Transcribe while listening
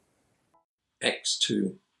Acts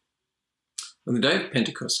 2. When the day of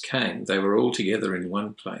Pentecost came, they were all together in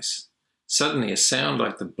one place. Suddenly a sound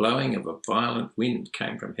like the blowing of a violent wind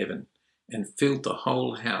came from heaven and filled the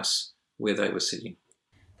whole house where they were sitting.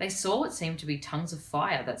 They saw what seemed to be tongues of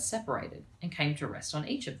fire that separated and came to rest on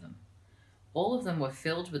each of them. All of them were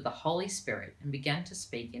filled with the Holy Spirit and began to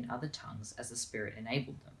speak in other tongues as the Spirit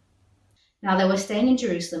enabled them. Now there were staying in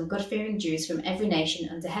Jerusalem God-fearing Jews from every nation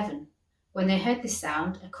under heaven. When they heard this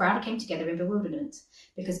sound, a crowd came together in bewilderment,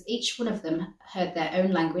 because each one of them heard their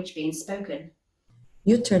own language being spoken.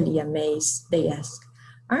 Utterly amazed, they asked,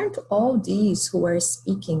 "Aren't all these who are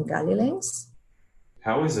speaking Galileans?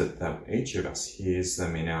 How is it that each of us hears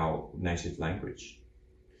them in our native language?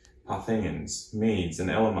 Parthians, Medes and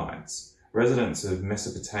Elamites, residents of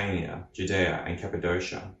Mesopotamia, Judea and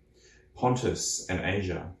Cappadocia, Pontus and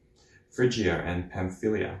Asia, Phrygia and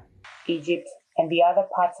Pamphylia, Egypt and the other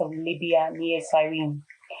parts of Libya near Cyrene,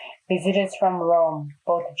 visitors from Rome,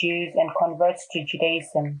 both Jews and converts to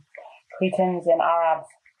Judaism, Cretans and Arabs,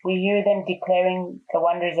 we hear them declaring the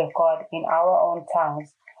wonders of God in our own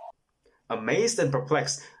tongues." Amazed and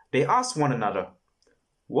perplexed, they asked one another,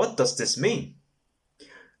 "What does this mean?"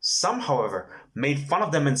 Some, however, made fun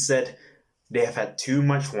of them and said, "They have had too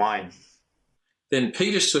much wine." Then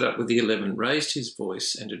Peter stood up with the 11, raised his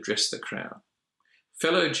voice and addressed the crowd.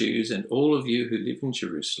 "Fellow Jews and all of you who live in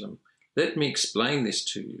Jerusalem, let me explain this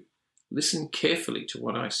to you. Listen carefully to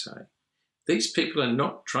what I say. These people are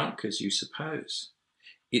not drunk as you suppose.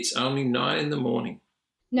 It's only 9 in the morning.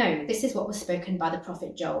 No, this is what was spoken by the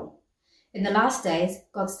prophet Joel. In the last days,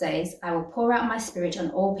 God says, I will pour out my spirit on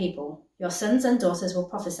all people. Your sons and daughters will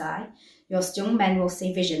prophesy. Your young men will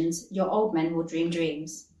see visions. Your old men will dream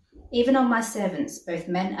dreams. Even on my servants, both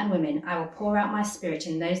men and women, I will pour out my spirit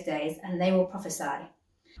in those days, and they will prophesy.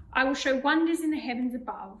 I will show wonders in the heavens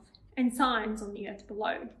above and signs on the earth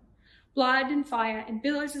below, blood and fire and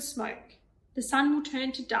billows of smoke. The sun will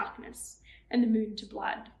turn to darkness and the moon to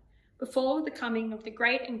blood, before the coming of the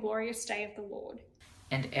great and glorious day of the Lord.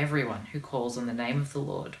 And everyone who calls on the name of the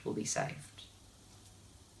Lord will be saved.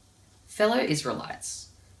 Fellow Israelites,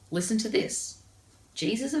 listen to this.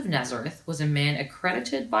 Jesus of Nazareth was a man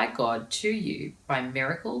accredited by God to you by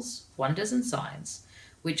miracles, wonders and signs,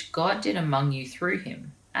 which God did among you through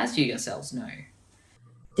him, as you yourselves know.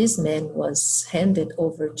 This man was handed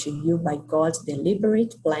over to you by God's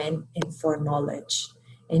deliberate plan and foreknowledge,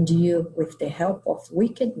 and you, with the help of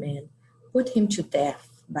wicked men, put him to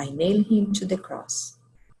death by nailing him to the cross.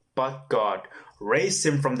 But God raised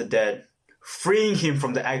him from the dead, freeing him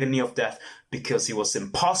from the agony of death, because it was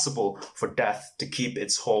impossible for death to keep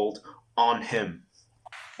its hold on him.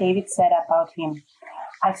 David said about him,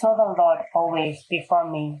 I saw the Lord always before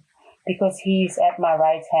me. Because he is at my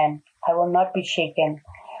right hand, I will not be shaken.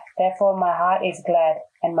 Therefore my heart is glad,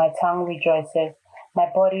 and my tongue rejoices.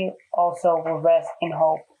 My body also will rest in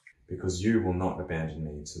hope. Because you will not abandon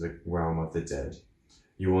me to the realm of the dead.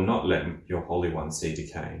 You will not let your Holy One see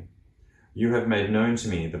decay. You have made known to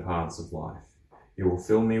me the paths of life. You will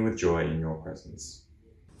fill me with joy in your presence.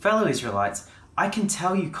 Fellow Israelites, I can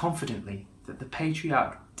tell you confidently that the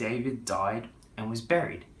patriarch David died and was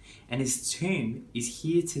buried, and his tomb is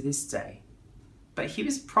here to this day. But he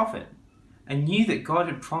was a prophet and knew that God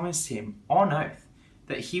had promised him on oath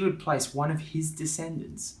that he would place one of his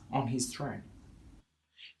descendants on his throne.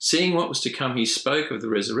 Seeing what was to come, he spoke of the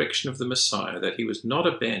resurrection of the Messiah, that he was not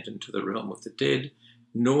abandoned to the realm of the dead,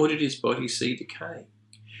 nor did his body see decay.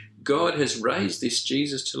 God has raised this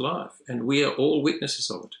Jesus to life, and we are all witnesses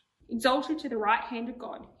of it. Exalted to the right hand of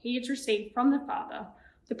God, he has received from the Father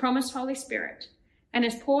the promised Holy Spirit, and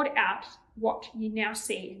has poured out what you now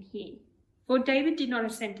see and hear. For David did not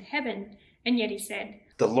ascend to heaven, and yet he said,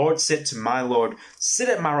 The Lord said to my Lord, sit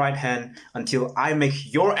at my right hand until I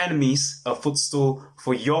make your enemies a footstool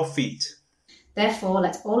for your feet. Therefore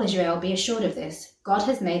let all Israel be assured of this. God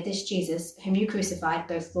has made this Jesus, whom you crucified,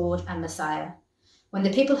 both Lord and Messiah. When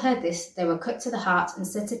the people heard this, they were cut to the heart and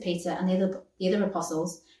said to Peter and the other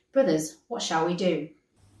apostles, Brothers, what shall we do?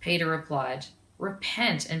 Peter replied,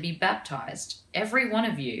 Repent and be baptized, every one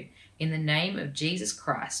of you, in the name of Jesus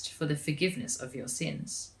Christ for the forgiveness of your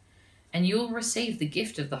sins, and you will receive the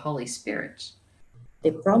gift of the Holy Spirit.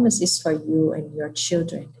 The promise is for you and your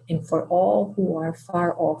children, and for all who are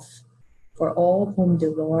far off, for all whom the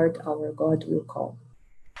Lord our God will call.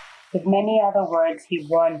 With many other words he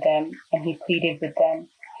warned them, and he pleaded with them,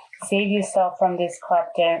 Save yourself from this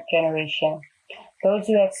corrupt generation. Those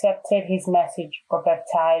who accepted his message were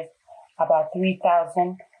baptized. About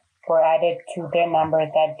 3,000 were added to their number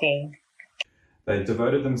that day. They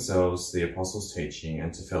devoted themselves to the apostles' teaching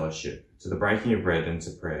and to fellowship, to the breaking of bread and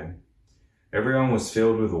to prayer. Everyone was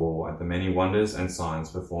filled with awe at the many wonders and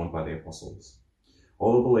signs performed by the apostles.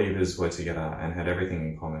 All the believers were together and had everything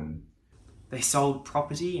in common. They sold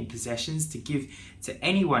property and possessions to give to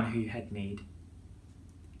anyone who had need.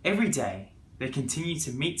 Every day, they continued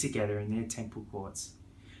to meet together in their temple courts.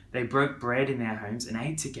 They broke bread in their homes and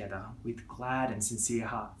ate together with glad and sincere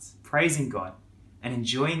hearts, praising God and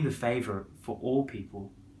enjoying the favour for all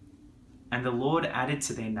people. And the Lord added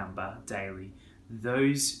to their number daily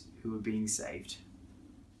those who were being saved.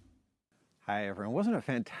 Hey everyone, wasn't it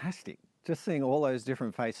fantastic? Just seeing all those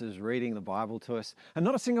different faces reading the Bible to us, and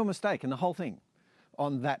not a single mistake in the whole thing,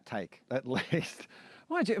 on that take at least.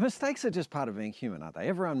 Mind you, mistakes are just part of being human, aren't they?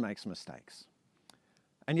 Everyone makes mistakes.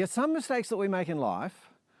 And yet some mistakes that we make in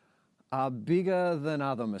life are bigger than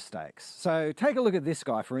other mistakes. So take a look at this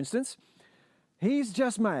guy, for instance. He's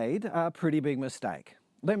just made a pretty big mistake.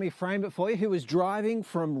 Let me frame it for you. He was driving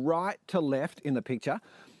from right to left in the picture,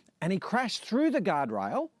 and he crashed through the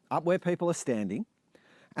guardrail up where people are standing.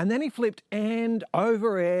 And then he flipped end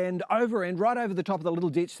over end, right over the top of the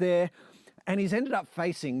little ditch there, and he's ended up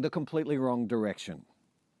facing the completely wrong direction,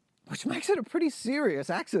 which makes it a pretty serious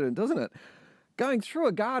accident, doesn't it? Going through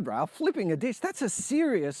a guardrail, flipping a ditch, that's a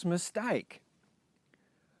serious mistake.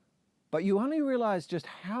 But you only realise just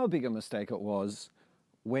how big a mistake it was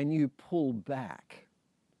when you pull back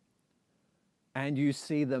and you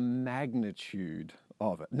see the magnitude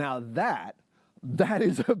of it. Now that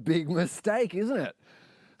is a big mistake, isn't it?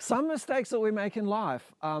 Some mistakes that we make in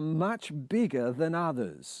life are much bigger than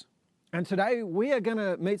others. And today we are going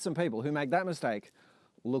to meet some people who make that mistake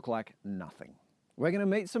look like nothing. We're going to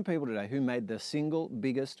meet some people today who made the single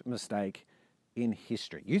biggest mistake in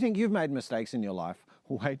history. You think you've made mistakes in your life?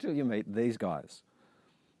 Wait till you meet these guys.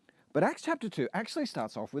 But Acts chapter 2 actually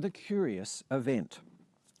starts off with a curious event.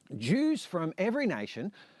 Jews from every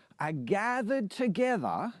nation are gathered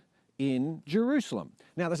together in Jerusalem.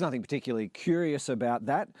 Now, there's nothing particularly curious about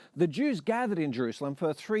that. The Jews gathered in Jerusalem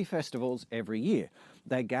for 3 festivals every year.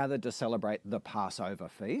 They gathered to celebrate the Passover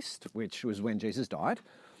feast, which was when Jesus died.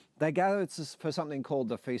 They gathered for something called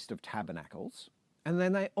the Feast of Tabernacles. And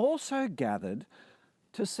then they also gathered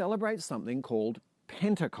to celebrate something called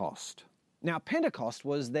Pentecost. Now, Pentecost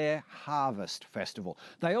was their harvest festival.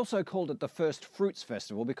 They also called it the First Fruits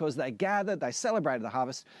Festival because they gathered, they celebrated the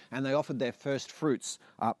harvest, and they offered their first fruits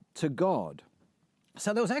up to God.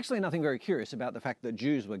 So there was actually nothing very curious about the fact that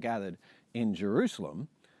Jews were gathered in Jerusalem.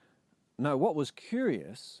 No, what was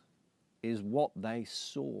curious is what they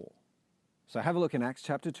saw. So have a look in Acts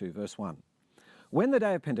chapter 2, verse 1. When the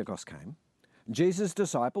day of Pentecost came, Jesus'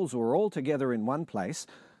 disciples were all together in one place.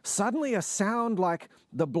 Suddenly a sound like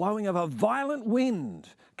the blowing of a violent wind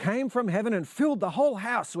came from heaven and filled the whole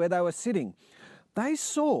house where they were sitting. They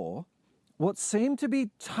saw what seemed to be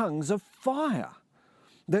tongues of fire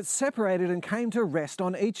that separated and came to rest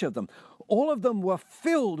on each of them. All of them were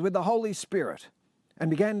filled with the Holy Spirit and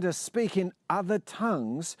began to speak in other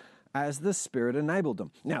tongues as the Spirit enabled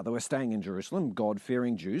them. Now, they were staying in Jerusalem,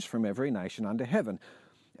 God-fearing Jews from every nation under heaven.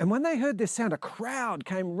 And when they heard this sound, a crowd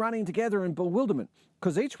came running together in bewilderment,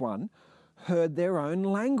 because each one heard their own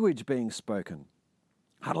language being spoken.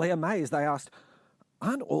 Utterly amazed, they asked,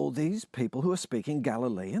 "Aren't all these people who are speaking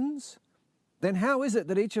Galileans? Then how is it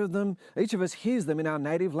that each of us hears them in our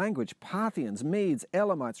native language? Parthians, Medes,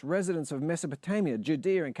 Elamites, residents of Mesopotamia,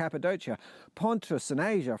 Judea and Cappadocia, Pontus and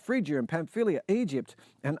Asia, Phrygia and Pamphylia, Egypt,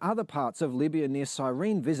 and other parts of Libya near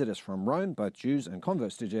Cyrene, visitors from Rome, both Jews and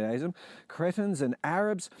converts to Judaism, Cretans and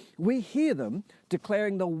Arabs. We hear them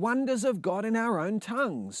declaring the wonders of God in our own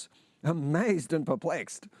tongues." Amazed and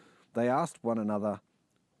perplexed, they asked one another,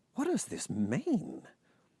 "What does this mean?"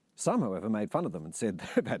 Some, however, made fun of them and said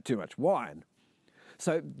they've had too much wine.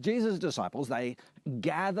 So Jesus' disciples, they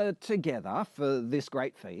gathered together for this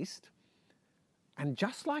great feast. And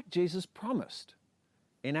just like Jesus promised,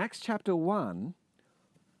 in Acts chapter 1,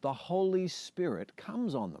 the Holy Spirit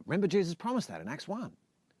comes on them. Remember, Jesus promised that in Acts 1.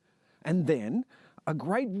 And then a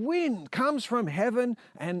great wind comes from heaven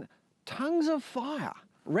and tongues of fire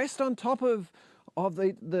rest on top of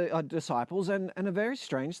the disciples, and a very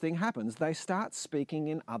strange thing happens. They start speaking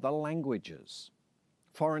in other languages,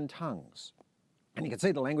 foreign tongues. And you can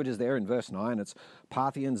see the languages there in verse 9. It's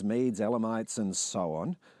Parthians, Medes, Elamites, and so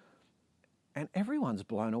on. And everyone's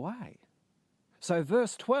blown away. So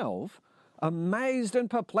verse 12, amazed and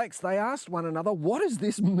perplexed, they asked one another, "What does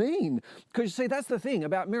this mean?" Because you see, that's the thing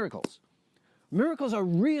about miracles. Miracles are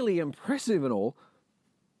really impressive and all,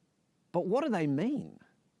 but what do they mean?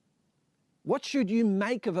 What should you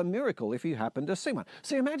make of a miracle if you happen to see one?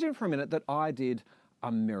 So imagine for a minute that I did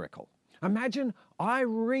a miracle. Imagine I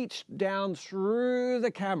reached down through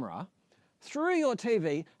the camera, through your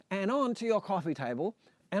TV, and onto your coffee table,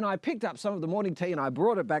 and I picked up some of the morning tea and I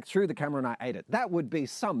brought it back through the camera and I ate it. That would be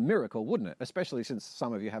some miracle, wouldn't it? Especially since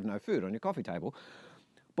some of you have no food on your coffee table.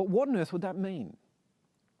 But what on earth would that mean?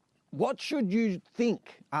 What should you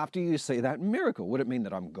think after you see that miracle? Would it mean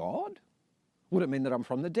that I'm God? Would it mean that I'm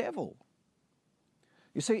from the devil?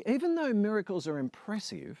 You see, even though miracles are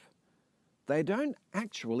impressive, they don't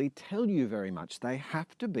actually tell you very much. They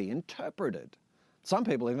have to be interpreted. Some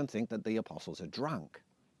people even think that the apostles are drunk.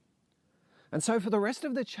 And so for the rest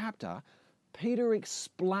of the chapter, Peter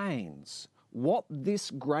explains what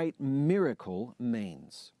this great miracle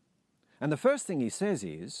means. And the first thing he says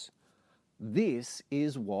is, this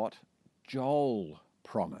is what Joel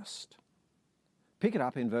promised. Pick it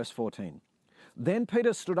up in verse 14. Then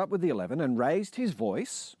Peter stood up with the 11 and raised his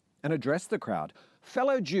voice and addressed the crowd.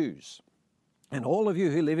 Fellow Jews, and all of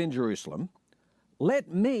you who live in Jerusalem,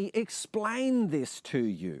 let me explain this to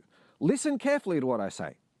you. Listen carefully to what I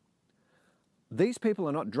say. These people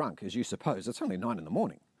are not drunk, as you suppose. It's only 9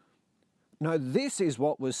 a.m. No, this is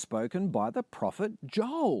what was spoken by the prophet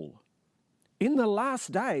Joel. In the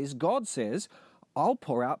last days, God says, I'll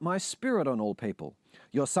pour out my spirit on all people.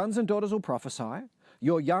 Your sons and daughters will prophesy.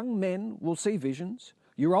 Your young men will see visions.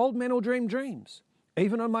 Your old men will dream dreams.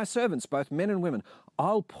 Even on my servants, both men and women,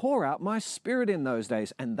 I'll pour out my spirit in those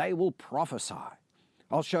days, and they will prophesy.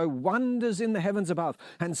 I'll show wonders in the heavens above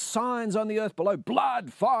and signs on the earth below,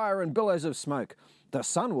 blood, fire, and billows of smoke. The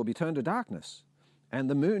sun will be turned to darkness and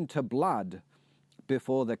the moon to blood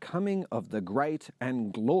before the coming of the great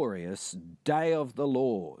and glorious day of the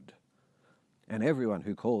Lord. And everyone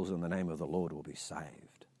who calls on the name of the Lord will be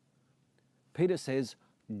saved. Peter says,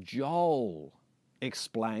 Joel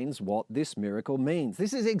explains what this miracle means.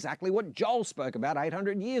 This is exactly what Joel spoke about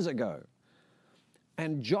 800 years ago.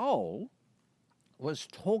 And Joel was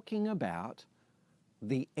talking about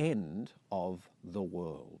the end of the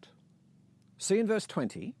world. See in verse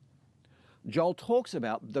 20, Joel talks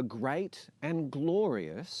about the great and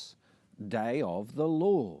glorious day of the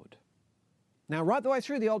Lord. Now, right the way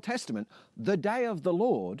through the Old Testament, the day of the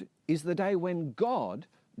Lord is the day when God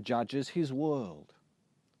judges his world.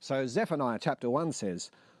 So Zephaniah chapter 1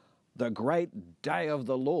 says, the great day of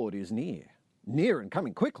the Lord is near and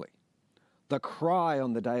coming quickly. The cry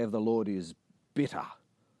on the day of the Lord is bitter.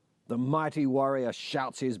 The mighty warrior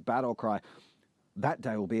shouts his battle cry. That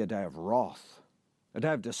day will be a day of wrath, a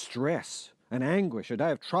day of distress and anguish, a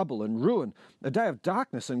day of trouble and ruin, a day of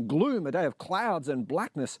darkness and gloom, a day of clouds and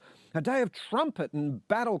blackness, a day of trumpet and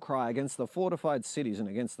battle cry against the fortified cities and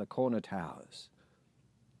against the corner towers.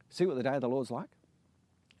 See what the day of the Lord's like?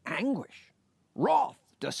 Anguish, wrath,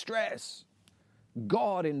 distress.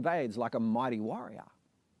 God invades like a mighty warrior.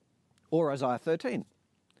 Or Isaiah 13.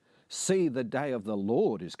 See, the day of the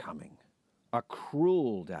Lord is coming, a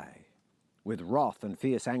cruel day, with wrath and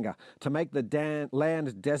fierce anger, to make the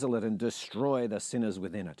land desolate and destroy the sinners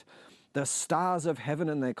within it. The stars of heaven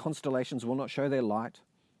and their constellations will not show their light.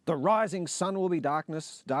 The rising sun will be darkened,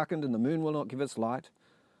 and the moon will not give its light.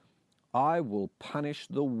 I will punish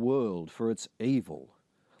the world for its evil,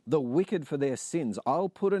 the wicked for their sins. I'll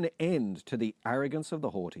put an end to the arrogance of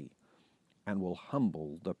the haughty, and will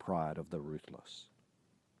humble the pride of the ruthless.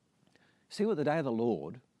 See what the day of the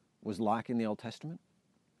Lord was like in the Old Testament?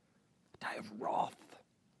 A day of wrath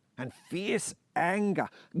and fierce anger.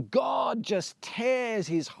 God just tears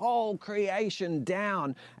his whole creation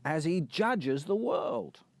down as he judges the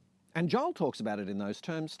world. And Joel talks about it in those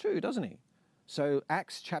terms too, doesn't he? So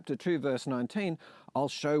Acts chapter 2 verse 19, I'll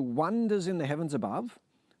show wonders in the heavens above,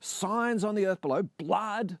 signs on the earth below,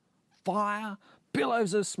 blood, fire,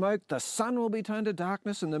 billows of smoke, the sun will be turned to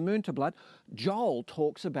darkness and the moon to blood. Joel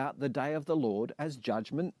talks about the day of the Lord as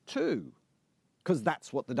judgment too, because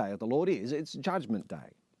that's what the day of the Lord is. It's judgment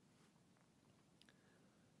day.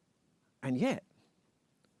 And yet,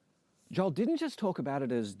 Joel didn't just talk about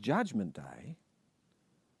it as judgment day.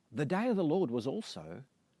 The day of the Lord was also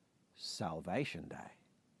salvation day,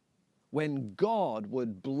 when God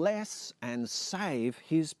would bless and save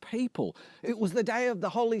his people. It was the day of the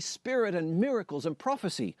Holy Spirit and miracles and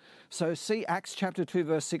prophecy. So see Acts chapter 2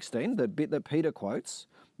 verse 16, the bit that Peter quotes.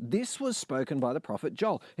 This was spoken by the prophet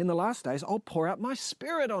Joel. In the last days, I'll pour out my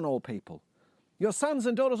spirit on all people. Your sons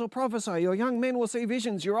and daughters will prophesy. Your young men will see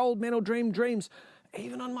visions. Your old men will dream dreams.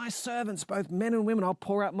 Even on my servants, both men and women, I'll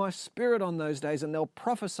pour out my spirit on those days, and they'll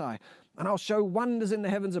prophesy. And I'll show wonders in the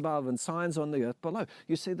heavens above and signs on the earth below.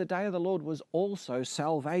 You see, the day of the Lord was also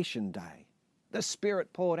salvation day. The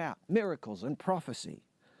Spirit poured out, miracles and prophecy.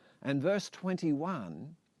 And verse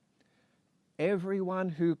 21, everyone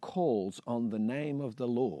who calls on the name of the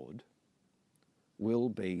Lord will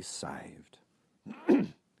be saved.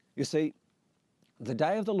 You see, the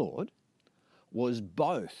day of the Lord was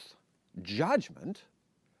both judgment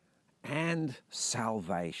and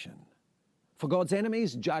salvation. For God's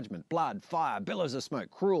enemies, judgment, blood, fire, billows of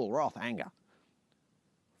smoke, cruel wrath, anger.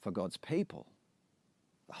 For God's people,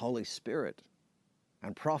 the Holy Spirit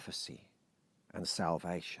and prophecy and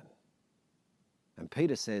salvation. And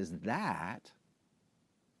Peter says that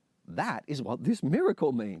is what this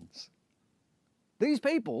miracle means. These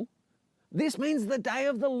people, this means the day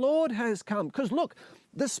of the Lord has come. Because look,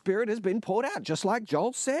 the Spirit has been poured out, just like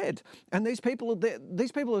Joel said. And these people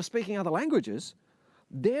are speaking other languages.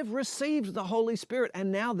 They've received the Holy Spirit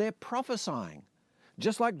and now they're prophesying,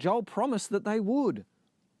 just like Joel promised that they would.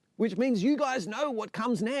 Which means you guys know what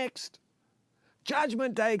comes next.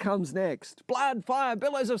 Judgment Day comes next. Blood, fire,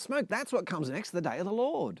 billows of smoke. That's what comes next, the day of the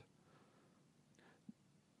Lord.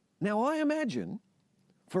 Now I imagine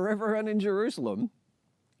for everyone in Jerusalem,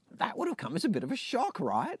 that would have come as a bit of a shock,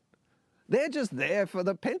 right? They're just there for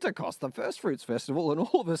the Pentecost, the First Fruits Festival, and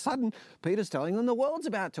all of a sudden Peter's telling them the world's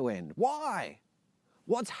about to end. Why?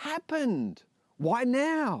 What's happened? Why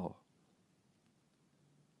now?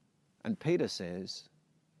 And Peter says,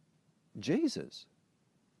 Jesus.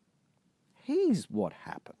 He's what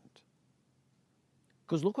happened.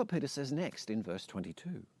 Because look what Peter says next in verse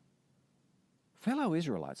 22. Fellow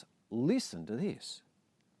Israelites, listen to this.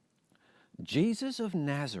 Jesus of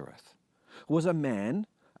Nazareth was a man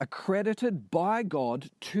accredited by God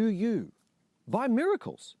to you by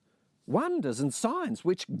miracles, wonders and signs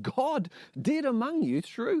which God did among you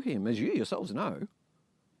through him, as you yourselves know.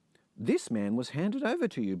 This man was handed over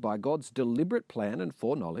to you by God's deliberate plan and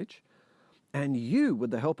foreknowledge, and you, with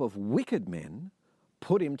the help of wicked men,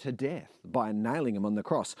 put him to death by nailing him on the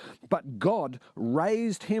cross. But God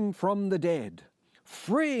raised him from the dead,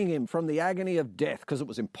 freeing him from the agony of death, because it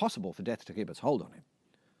was impossible for death to keep its hold on him.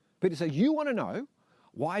 Peter says, you want to know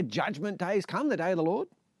why Judgment Day has come, the day of the Lord?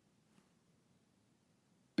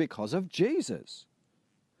 Because of Jesus.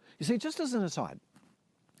 You see, just as an aside,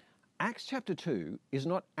 Acts chapter 2 is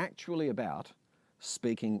not actually about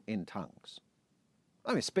speaking in tongues.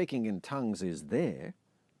 I mean, speaking in tongues is there,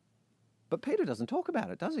 but Peter doesn't talk about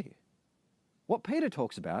it, does he? What Peter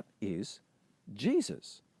talks about is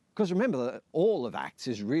Jesus. Because remember that all of Acts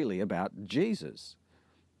is really about Jesus.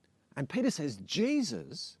 And Peter says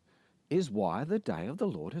Jesus is why the day of the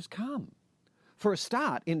Lord has come. For a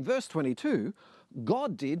start, in verse 22,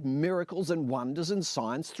 God did miracles and wonders and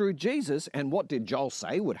signs through Jesus. And what did Joel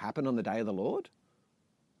say would happen on the day of the Lord?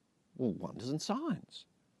 Well, wonders and signs.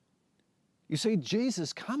 You see,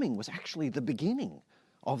 Jesus' coming was actually the beginning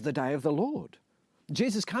of the day of the Lord.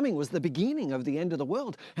 Jesus' coming was the beginning of the end of the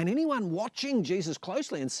world. And anyone watching Jesus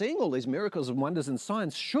closely and seeing all these miracles and wonders and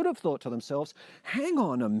signs should have thought to themselves, hang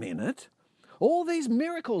on a minute, all these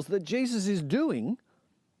miracles that Jesus is doing,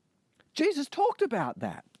 Jesus talked about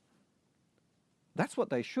that. That's what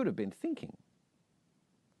they should have been thinking.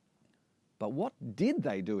 But what did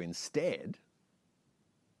they do instead?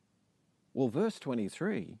 Well, verse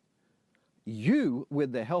 23, you,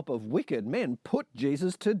 with the help of wicked men, put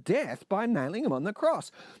Jesus to death by nailing him on the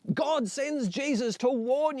cross. God sends Jesus to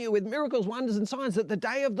warn you with miracles, wonders, and signs that the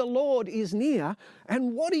day of the Lord is near.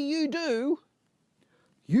 And what do?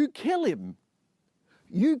 You kill him.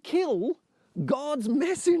 You kill God's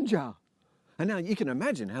messenger. And now you can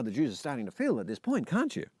imagine how the Jews are starting to feel at this point,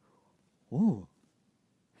 can't you? Oh,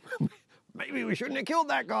 maybe we shouldn't have killed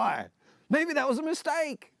that guy. Maybe that was a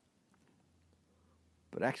mistake.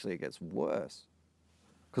 But actually it gets worse.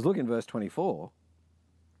 Because look in verse 24.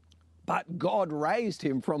 But God raised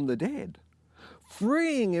him from the dead,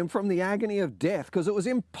 freeing him from the agony of death, because it was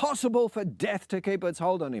impossible for death to keep its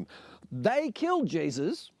hold on him. They killed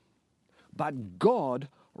Jesus, but God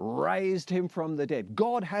raised him from the dead.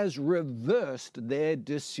 God has reversed their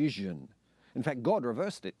decision. In fact, God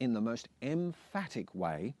reversed it in the most emphatic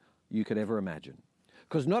way you could ever imagine.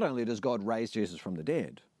 Because not only does God raise Jesus from the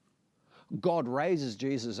dead, God raises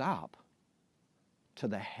Jesus up to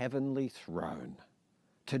the heavenly throne,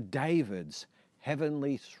 to David's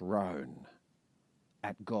heavenly throne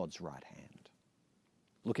at God's right hand.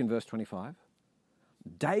 Look in verse 25.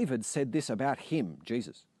 David said this about him,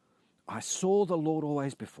 Jesus. I saw the Lord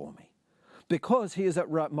always before me. Because he is at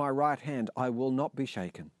my right hand, I will not be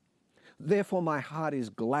shaken. Therefore my heart is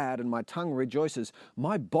glad and my tongue rejoices.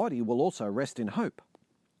 My body will also rest in hope.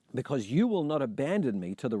 Because you will not abandon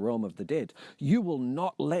me to the realm of the dead. You will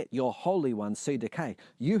not let your Holy One see decay.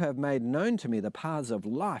 You have made known to me the paths of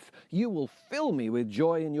life. You will fill me with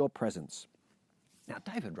joy in your presence. Now,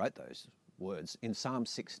 David wrote those words in Psalm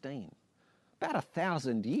 16, about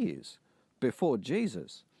 1,000 years before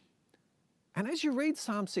Jesus. And as you read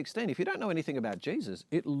Psalm 16, if you don't know anything about Jesus,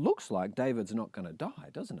 it looks like David's not going to die,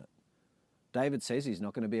 doesn't it? David says he's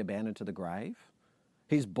not going to be abandoned to the grave.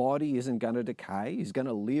 His body isn't going to decay. He's going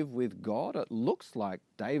to live with God. It looks like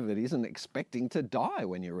David isn't expecting to die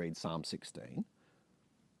when you read Psalm 16.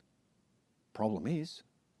 Problem is,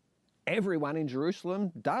 everyone in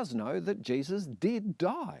Jerusalem does know that Jesus did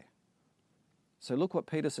die. So look what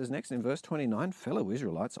Peter says next in verse 29. Fellow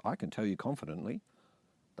Israelites, I can tell you confidently,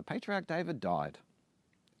 the patriarch David died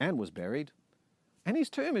and was buried, and his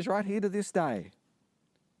tomb is right here to this day.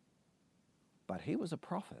 But he was a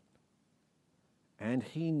prophet, and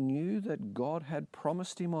he knew that God had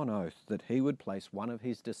promised him on oath that he would place one of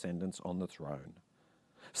his descendants on the throne.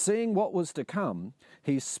 Seeing what was to come,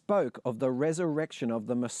 he spoke of the resurrection of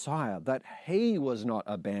the Messiah, that he was not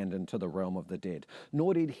abandoned to the realm of the dead,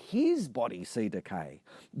 nor did his body see decay.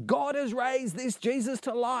 God has raised this Jesus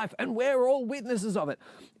to life, and we're all witnesses of it.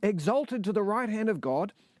 Exalted to the right hand of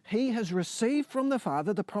God, he has received from the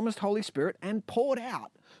Father the promised Holy Spirit and poured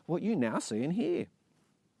out what you now see and hear.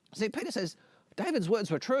 See, Peter says David's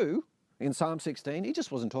words were true in Psalm 16. He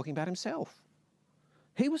just wasn't talking about himself.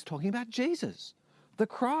 He was talking about Jesus, the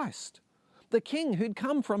Christ, the King who'd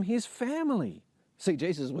come from his family. See,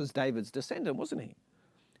 Jesus was David's descendant, wasn't he?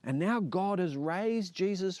 And now God has raised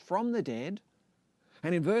Jesus from the dead.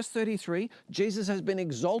 And in verse 33, Jesus has been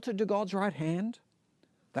exalted to God's right hand.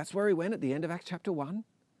 That's where he went at the end of Acts chapter 1.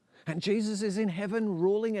 And Jesus is in heaven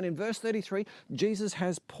ruling. And in verse 33, Jesus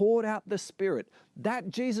has poured out the Spirit. That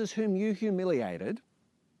Jesus whom you humiliated,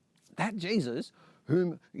 that Jesus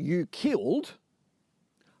whom you killed,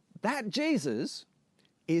 that Jesus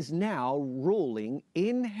is now ruling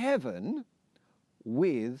in heaven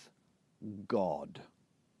with God.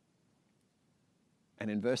 And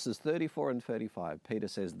in verses 34 and 35, Peter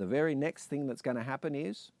says the very next thing that's going to happen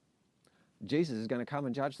is Jesus is going to come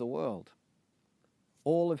and judge the world.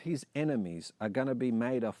 All of his enemies are going to be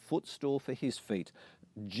made a footstool for his feet.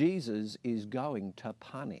 Jesus is going to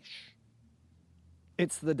punish.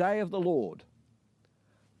 It's the day of the Lord.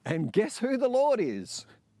 And guess who the Lord is?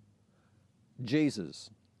 Jesus,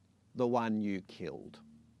 the one you killed.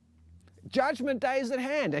 Judgment Day is at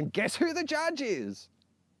hand, and guess who the judge is?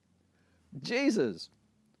 Jesus,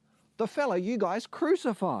 the fellow you guys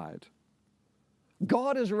crucified.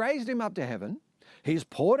 God has raised him up to heaven. He's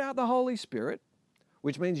poured out the Holy Spirit,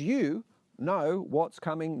 which means you know what's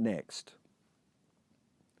coming next.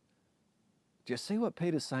 Do you see what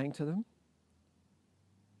Peter's saying to them?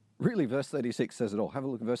 Really, verse 36 says it all. Have a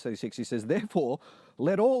look at verse 36. He says, therefore,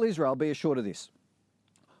 let all Israel be assured of this.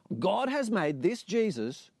 God has made this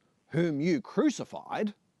Jesus, whom you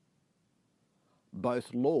crucified,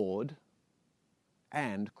 both Lord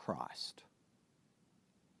and Christ.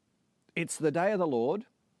 It's the day of the Lord,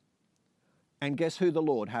 and guess who the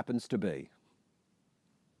Lord happens to be?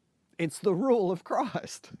 It's the rule of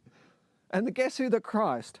Christ. And guess who the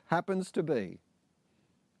Christ happens to be?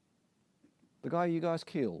 The guy you guys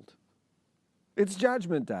killed. It's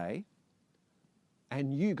Judgment Day,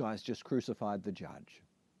 and you guys just crucified the judge.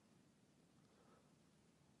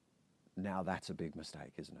 Now that's a big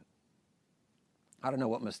mistake, isn't it? I don't know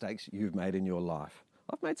what mistakes you've made in your life.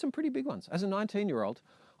 I've made some pretty big ones. As a 19-year-old,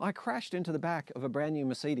 I crashed into the back of a brand new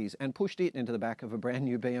Mercedes and pushed it into the back of a brand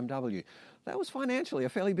new BMW. That was financially a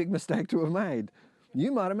fairly big mistake to have made.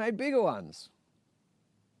 You might have made bigger ones.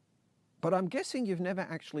 But I'm guessing you've never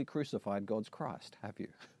actually crucified God's Christ, have you?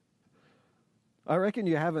 I reckon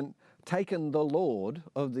you haven't taken the Lord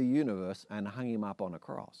of the universe and hung him up on a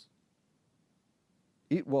cross.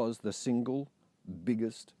 It was the single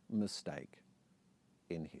biggest mistake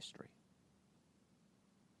in history.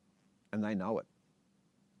 And they know it.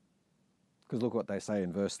 Because look what they say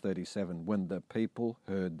in verse 37. When the people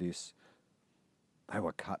heard this, they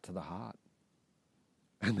were cut to the heart.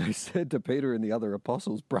 And they said to Peter and the other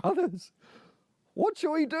apostles, brothers, what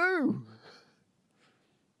shall we do?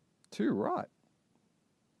 Too right.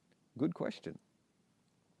 Good question.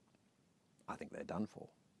 I think they're done for,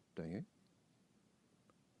 don't you?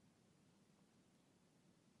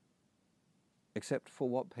 Except for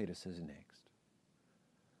what Peter says next.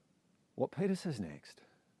 What Peter says next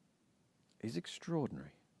is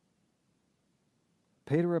extraordinary.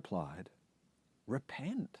 Peter replied,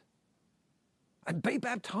 repent and be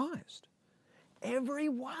baptized, every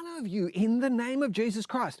one of you, in the name of Jesus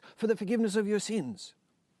Christ, for the forgiveness of your sins.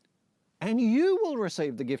 And you will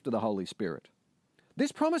receive the gift of the Holy Spirit.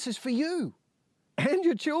 This promise is for you and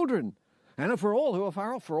your children, and for all who are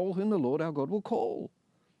far off, for all whom the Lord our God will call.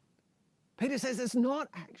 Peter says it's not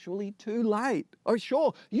actually too late. Oh,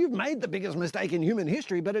 sure, you've made the biggest mistake in human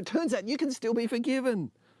history, but it turns out you can still be forgiven.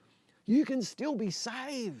 You can still be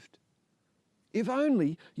saved. If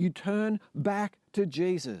only you turn back to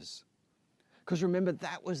Jesus. Because remember,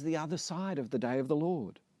 that was the other side of the day of the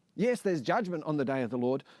Lord. Yes, there's judgment on the day of the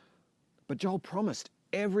Lord, but Joel promised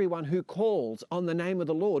everyone who calls on the name of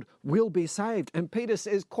the Lord will be saved. And Peter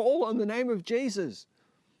says, call on the name of Jesus.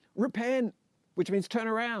 Repent, which means turn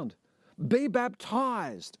around. Be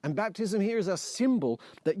baptized. And baptism here is a symbol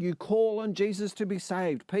that you call on Jesus to be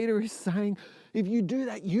saved. Peter is saying, if you do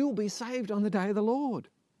that, you'll be saved on the day of the Lord.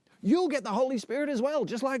 You'll get the Holy Spirit as well,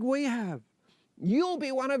 just like we have. You'll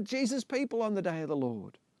be one of Jesus' people on the day of the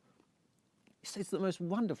Lord. It's the most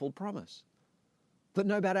wonderful promise. That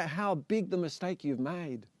no matter how big the mistake you've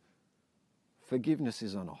made, forgiveness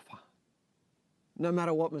is on offer. No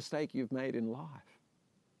matter what mistake you've made in life,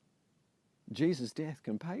 Jesus' death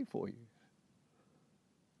can pay for you.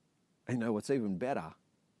 And you know what's even better?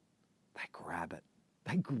 They grab it.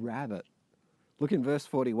 They grab it. Look in verse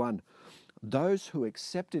 41. Those who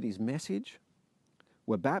accepted his message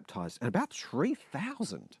were baptized, and about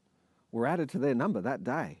 3,000 were added to their number that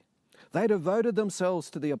day. They devoted themselves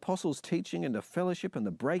to the apostles' teaching and to fellowship and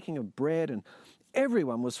the breaking of bread, and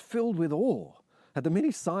everyone was filled with awe at the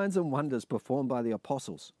many signs and wonders performed by the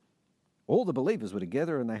apostles. All the believers were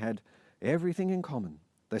together and they had everything in common.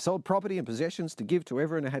 They sold property and possessions to give to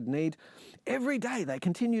everyone who had need. Every day they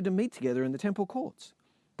continued to meet together in the temple courts.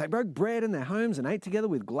 They broke bread in their homes and ate together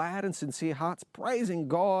with glad and sincere hearts, praising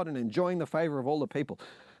God and enjoying the favour of all the people.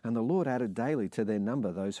 And the Lord added daily to their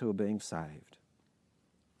number those who were being saved.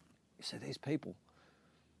 You see, these people,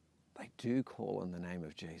 they do call on the name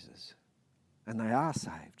of Jesus. And they are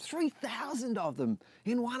saved. 3,000 of them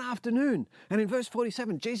in one afternoon. And in verse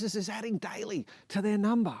 47, Jesus is adding daily to their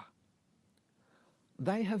number.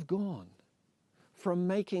 They have gone from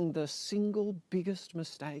making the single biggest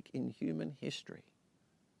mistake in human history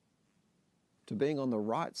to being on the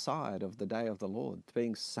right side of the day of the Lord, to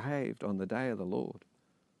being saved on the day of the Lord.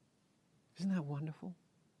 Isn't that wonderful?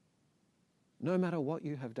 No matter what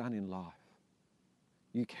you have done in life,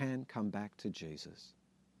 you can come back to Jesus.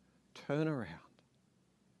 Turn around.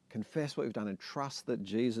 Confess what you've done and trust that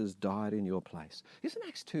Jesus died in your place. Isn't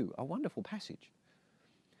Acts 2 a wonderful passage?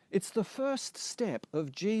 It's the first step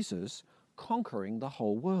of Jesus conquering the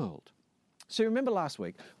whole world. So remember last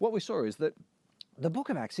week, what we saw is that the book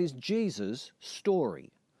of Acts is Jesus'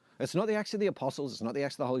 story. It's not the Acts of the Apostles, it's not the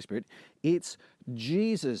Acts of the Holy Spirit, it's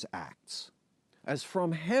Jesus' Acts. As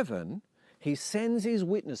from heaven, he sends his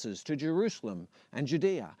witnesses to Jerusalem and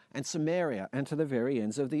Judea and Samaria and to the very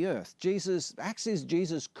ends of the earth. Acts is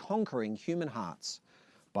Jesus conquering human hearts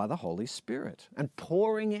by the Holy Spirit and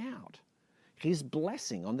pouring out his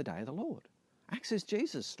blessing on the day of the Lord. Acts is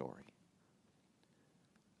Jesus' story.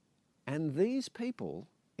 And these people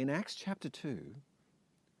in Acts chapter 2,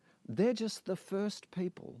 they're just the first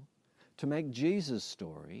people to make Jesus'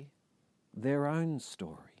 story their own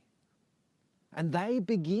story. And they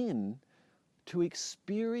begin to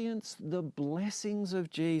experience the blessings of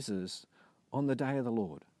Jesus on the day of the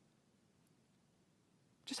Lord.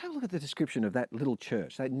 Just have a look at the description of that little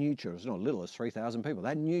church, that new church. It's not little, it's 3,000 people.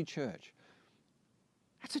 That new church.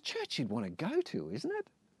 That's a church you'd want to go to, isn't it?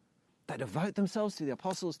 They devote themselves to the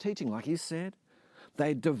apostles' teaching, like he said.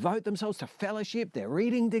 They devote themselves to fellowship. They're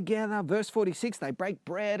eating together. Verse 46, they break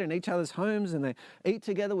bread in each other's homes and they eat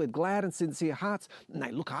together with glad and sincere hearts. And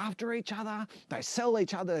they look after each other. They sell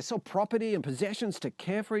property and possessions to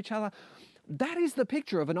care for each other. That is the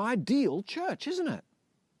picture of an ideal church, isn't it?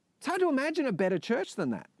 It's hard to imagine a better church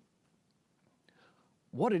than that.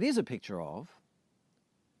 What it is a picture of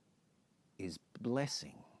is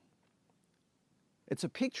blessing. It's a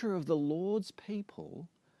picture of the Lord's people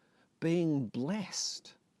being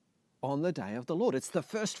blessed on the day of the Lord. It's the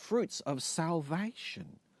first fruits of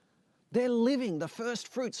salvation. They're living the first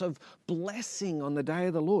fruits of blessing on the day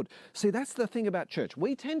of the Lord. See, that's the thing about church.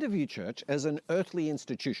 We tend to view church as an earthly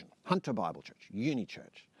institution, Hunter Bible Church, Uni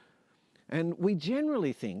Church. And we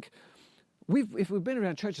generally think, if we've been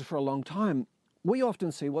around churches for a long time, we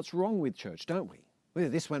often see what's wrong with church, don't we? Well,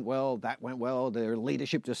 this went well, that went well, there are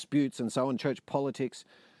leadership disputes and so on, church politics.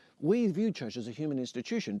 We view church as a human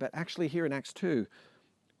institution, but actually here in Acts 2,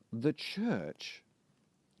 the church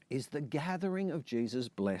is the gathering of Jesus'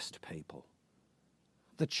 blessed people.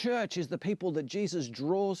 The church is the people that Jesus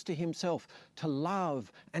draws to himself to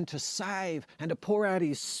love and to save and to pour out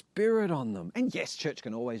his Spirit on them. And yes, church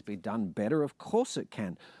can always be done better, of course it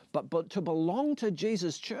can. But to belong to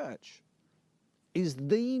Jesus' church is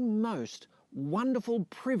the most wonderful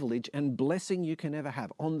privilege and blessing you can ever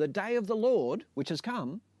have. On the day of the Lord, which has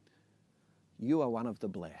come, you are one of the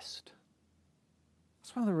blessed.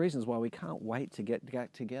 That's one of the reasons why we can't wait to get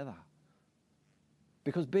back together.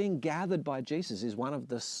 because being gathered by Jesus is one of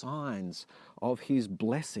the signs of his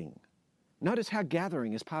blessing. Notice how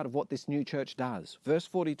gathering is part of what this new church does. Verse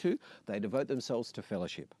 42, they devote themselves to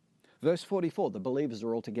fellowship. Verse 44, the believers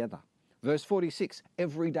are all together. Verse 46,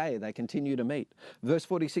 every day they continue to meet. Verse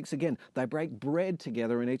 46 again, they break bread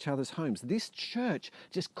together in each other's homes. This church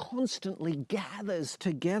just constantly gathers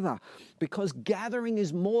together because gathering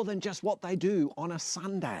is more than just what they do on a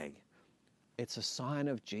Sunday. It's a sign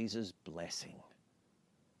of Jesus' blessing.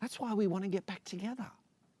 That's why we want to get back together.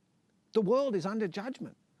 The world is under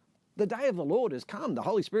judgment. The day of the Lord has come. The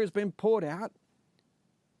Holy Spirit's been poured out.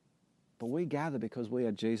 But we gather because we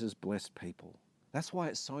are Jesus' blessed people. That's why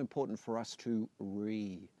it's so important for us to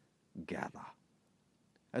regather.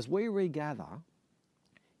 As we regather,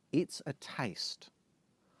 it's a taste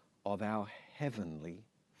of our heavenly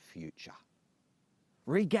future.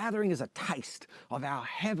 Regathering is a taste of our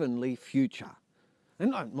heavenly future.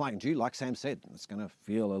 And mind you, like Sam said, it's going to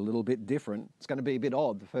feel a little bit different. It's going to be a bit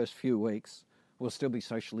odd the first few weeks. We'll still be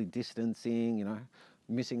socially distancing,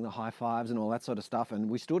 missing the high fives and all that sort of stuff. And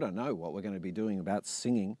we still don't know what we're going to be doing about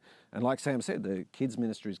singing. And like Sam said, the kids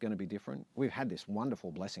ministry is going to be different. We've had this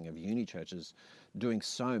wonderful blessing of uni churches doing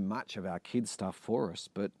so much of our kids stuff for us,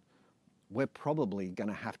 but we're probably going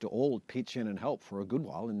to have to all pitch in and help for a good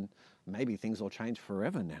while, and maybe things will change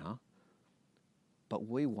forever now. But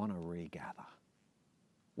we want to regather.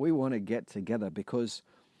 We want to get together because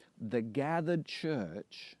the gathered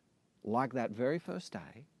church, like that very first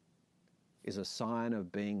day, is a sign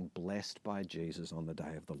of being blessed by Jesus on the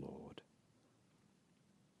day of the Lord.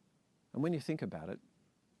 And when you think about it,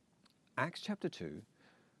 Acts chapter 2,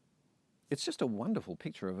 it's just a wonderful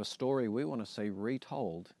picture of a story we want to see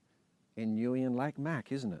retold in Newey and Lake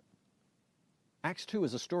Mac, isn't it? Acts 2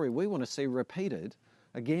 is a story we want to see repeated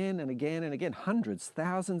again and again and again, hundreds,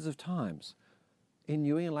 thousands of times in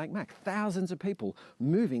Newey and Lake Mac. Thousands of people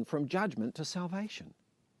moving from judgment to salvation.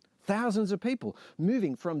 Thousands of people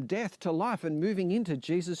moving from death to life and moving into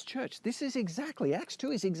Jesus' church. Acts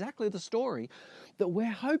 2 is exactly the story that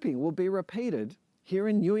we're hoping will be repeated here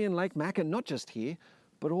in Newey and Lake Mac, and not just here,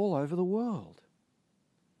 but all over the world.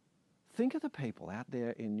 Think of the people out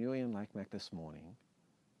there in Newey and Lake Mac this morning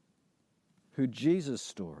who Jesus'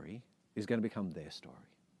 story is going to become their story.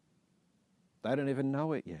 They don't even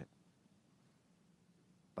know it yet.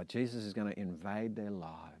 But Jesus is going to invade their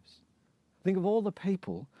lives. Think of all the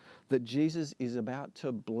people that Jesus is about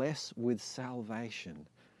to bless with salvation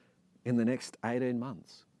in the next 18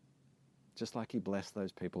 months, just like he blessed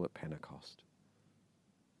those people at Pentecost.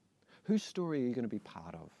 Whose story are you going to be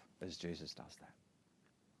part of as Jesus does that?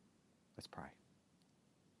 Let's pray.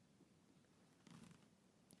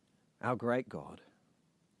 Our great God,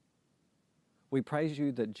 we praise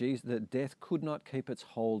you that death could not keep its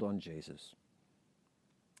hold on Jesus.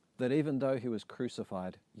 That even though he was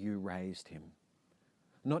crucified, you raised him,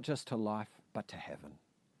 not just to life, but to heaven.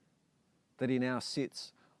 That he now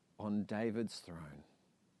sits on David's throne,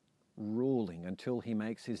 ruling until he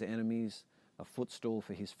makes his enemies a footstool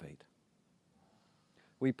for his feet.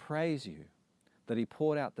 We praise you that he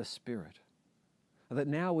poured out the Spirit, and that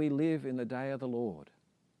now we live in the day of the Lord.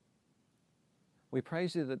 We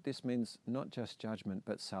praise you that this means not just judgment,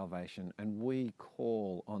 but salvation. And we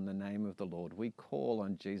call on the name of the Lord. We call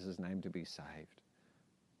on Jesus' name to be saved.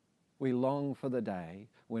 We long for the day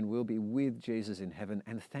when we'll be with Jesus in heaven.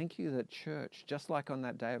 And thank you that church, just like on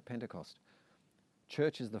that day of Pentecost,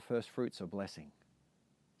 church is the first fruits of blessing.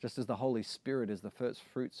 Just as the Holy Spirit is the first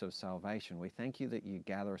fruits of salvation, we thank you that you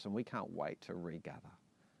gather us, and we can't wait to regather.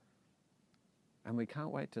 And we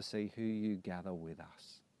can't wait to see who you gather with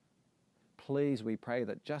us. Please, we pray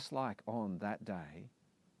that just like on that day,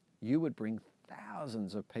 you would bring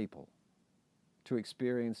thousands of people to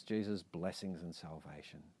experience Jesus' blessings and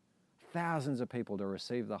salvation. Thousands of people to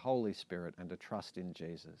receive the Holy Spirit and to trust in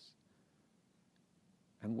Jesus.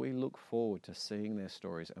 And we look forward to seeing their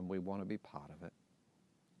stories, and we want to be part of it.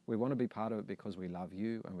 We want to be part of it because we love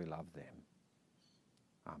you and we love them.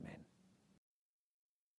 Amen.